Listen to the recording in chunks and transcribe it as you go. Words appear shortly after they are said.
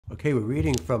Okay, we're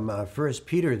reading from 1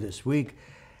 Peter this week.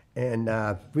 And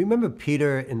remember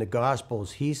Peter in the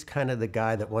Gospels, he's kind of the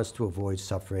guy that wants to avoid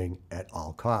suffering at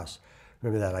all costs.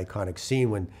 Remember that iconic scene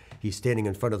when he's standing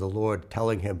in front of the Lord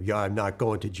telling him, yeah, I'm not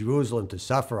going to Jerusalem to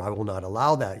suffer. I will not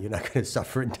allow that. You're not going to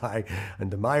suffer and die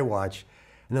under my watch.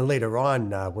 And then later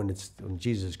on, when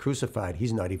Jesus is crucified,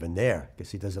 he's not even there because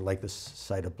he doesn't like the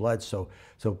sight of blood. So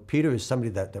Peter is somebody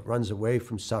that runs away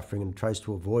from suffering and tries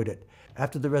to avoid it.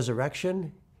 After the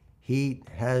resurrection, he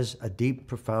has a deep,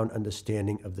 profound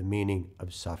understanding of the meaning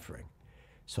of suffering.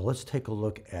 So let's take a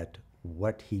look at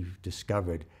what he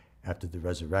discovered after the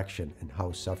resurrection and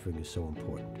how suffering is so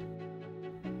important.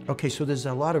 Okay, so there's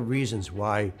a lot of reasons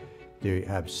why they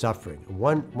have suffering.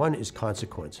 One is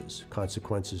consequences.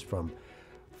 Consequences from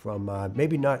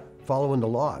maybe not following the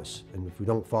laws. And if we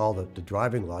don't follow the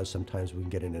driving laws, sometimes we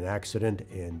can get in an accident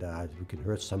and we can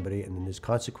hurt somebody, and then there's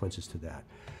consequences to that.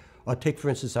 Or take, for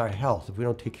instance, our health. If we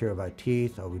don't take care of our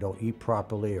teeth, or we don't eat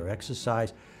properly or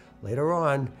exercise, later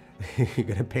on, you're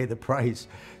going to pay the price.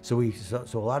 So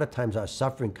a lot of times our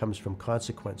suffering comes from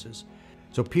consequences.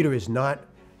 So Peter is not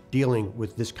dealing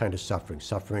with this kind of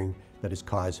suffering that is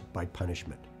caused by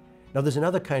punishment. Now there's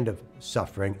another kind of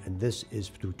suffering, and this is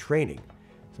through training.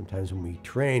 Sometimes when we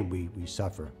train, we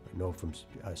suffer. I know from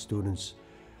students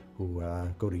who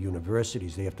go to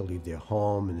universities, they have to leave their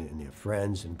home and their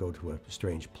friends and go to a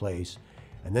strange place.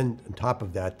 And then on top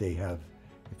of that,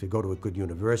 if they go to a good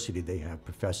university, they have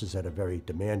professors that are very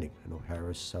demanding. I know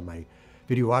Harris, my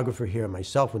videographer here, and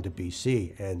myself went to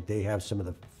BC, and they have some of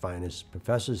the finest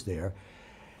professors there,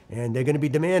 and they're going to be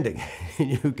demanding.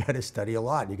 You got to study a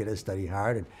lot, and you got to study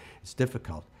hard, and it's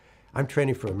difficult. I'm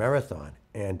training for a marathon,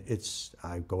 and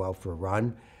I go out for a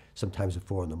run, sometimes at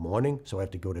 4 in the morning, so I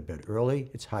have to go to bed early.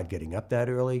 It's hard getting up that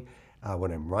early.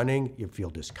 When I'm running, you feel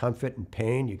discomfort and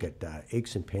pain. You get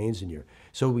aches and pains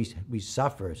so we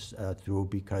suffer through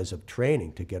because of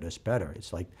training to get us better.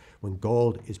 It's like when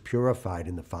gold is purified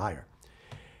in the fire.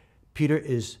 Peter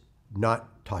is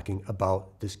not talking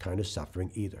about this kind of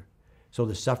suffering either. So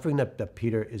the suffering that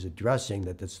Peter is addressing,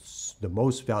 that's the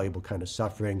most valuable kind of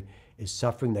suffering, is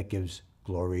suffering that gives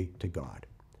glory to God.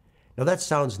 Now that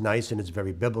sounds nice and it's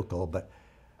very biblical, but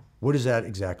what does that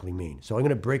exactly mean? So I'm going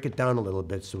to break it down a little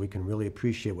bit so we can really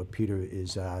appreciate what Peter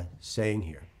is saying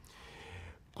here.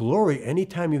 Glory,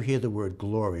 anytime you hear the word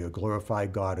glory or glorify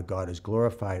God or God is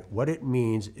glorified, what it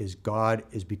means is God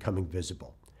is becoming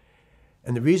visible.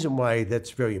 And the reason why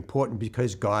that's very important,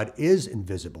 because God is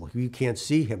invisible. You can't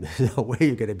see him. There's no way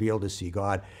you're going to be able to see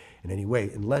God in any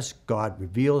way unless God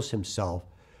reveals himself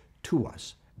to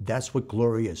us. That's what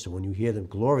glory is. So when you hear the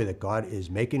glory, that God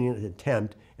is making an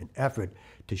attempt, an effort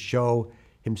to show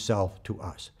himself to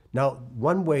us. Now,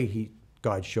 one way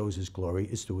God shows his glory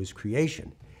is through his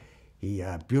creation.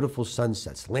 Beautiful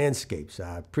sunsets, landscapes,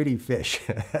 pretty fish,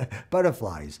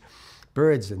 butterflies,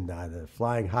 birds, and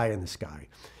flying high in the sky.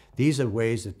 These are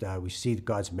ways that we see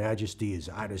God's majesty, his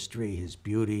artistry, his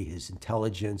beauty, his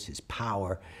intelligence, his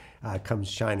power comes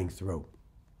shining through.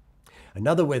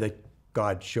 Another way that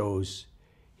God shows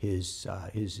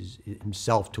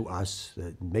himself to us,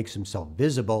 that makes himself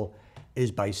visible,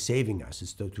 is by saving us.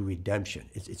 It's through redemption.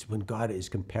 It's when God is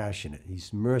compassionate.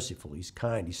 He's merciful. He's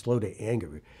kind. He's slow to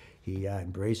anger. He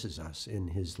embraces us in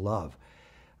his love.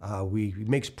 He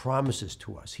makes promises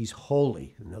to us. He's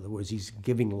holy. In other words, he's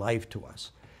giving life to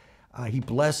us. He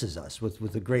blesses us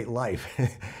with a great life.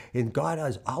 And God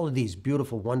has all of these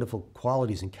beautiful, wonderful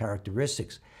qualities and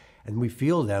characteristics. And we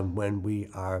feel them when we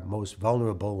are most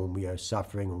vulnerable, when we are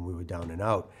suffering, when we were down and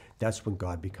out. That's when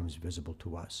God becomes visible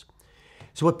to us.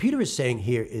 So what Peter is saying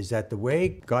here is that the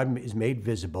way God is made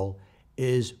visible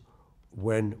is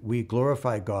when we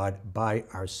glorify God by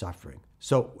our suffering.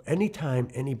 So anytime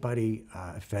anybody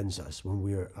offends us, when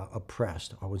we are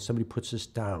oppressed, or when somebody puts us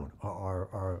down,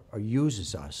 or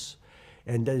uses us,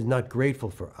 and is not grateful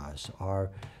for us,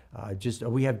 or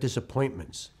we have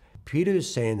disappointments, Peter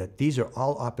is saying that these are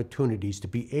all opportunities to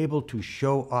be able to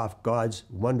show off God's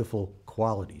wonderful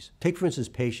qualities. Take, for instance,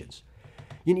 patience.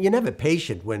 You're never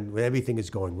patient when everything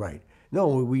is going right. No,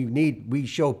 we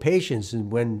show patience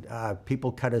when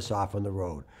people cut us off on the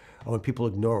road, or when people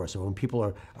ignore us, or when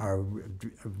people are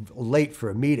late for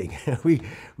a meeting.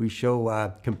 we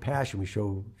show compassion, we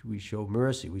show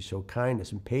mercy, we show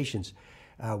kindness and patience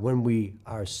when we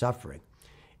are suffering.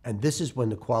 And this is when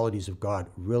the qualities of God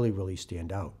really, really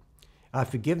stand out.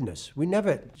 Forgiveness. We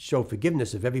never show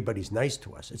forgiveness if everybody's nice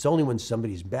to us. It's only when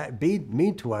somebody's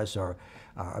mean to us or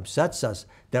upsets us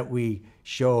that we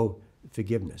show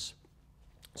forgiveness.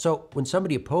 So when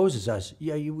somebody opposes us,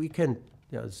 we can,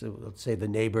 so let's say the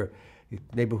neighbor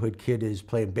neighborhood kid is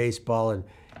playing baseball and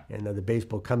the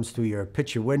baseball comes through your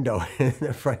picture window in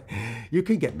the front, you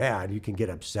can get mad, you can get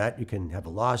upset, you can have a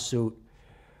lawsuit,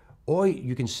 or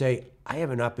you can say, I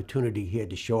have an opportunity here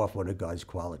to show off one of God's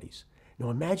qualities. Now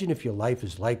imagine if your life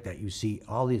is like that. You see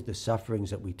all the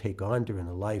sufferings that we take on during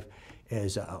the life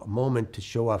as a moment to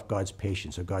show off God's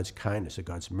patience or God's kindness or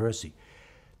God's mercy.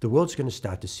 The world's going to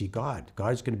start to see God.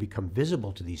 God's going to become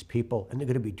visible to these people, and they're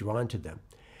going to be drawn to them.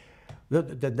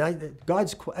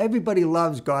 Everybody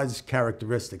loves God's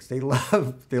characteristics. They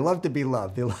love to be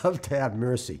loved. They love to have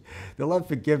mercy. They love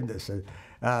forgiveness. And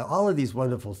all of these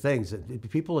wonderful things.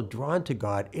 People are drawn to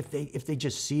God if they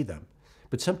just see them.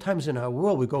 But sometimes in our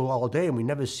world, we go all day and we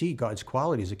never see God's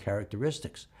qualities or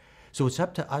characteristics. So it's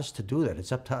up to us to do that.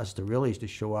 It's up to us to really to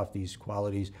show off these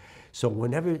qualities. So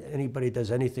whenever anybody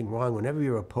does anything wrong, whenever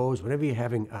you're opposed, whenever you're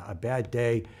having a bad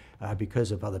day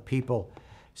because of other people,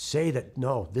 say that,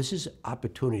 no, this is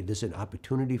opportunity. This is an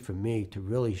opportunity for me to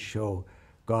really show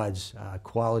God's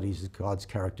qualities, God's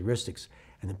characteristics,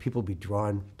 and then people be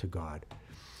drawn to God.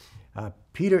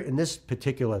 Peter, in this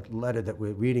particular letter that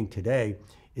we're reading today,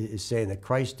 is saying that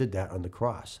Christ did that on the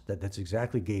cross. That's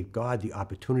exactly gave God the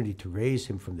opportunity to raise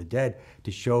him from the dead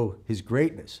to show his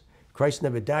greatness. Christ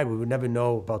never died. We would never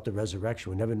know about the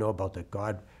resurrection. We never know about that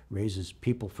God raises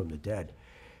people from the dead.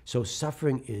 So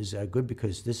suffering is good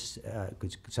because this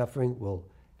suffering will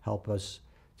help us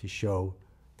to show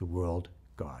the world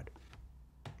God.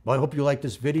 Well, I hope you like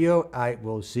this video. I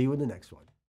will see you in the next one.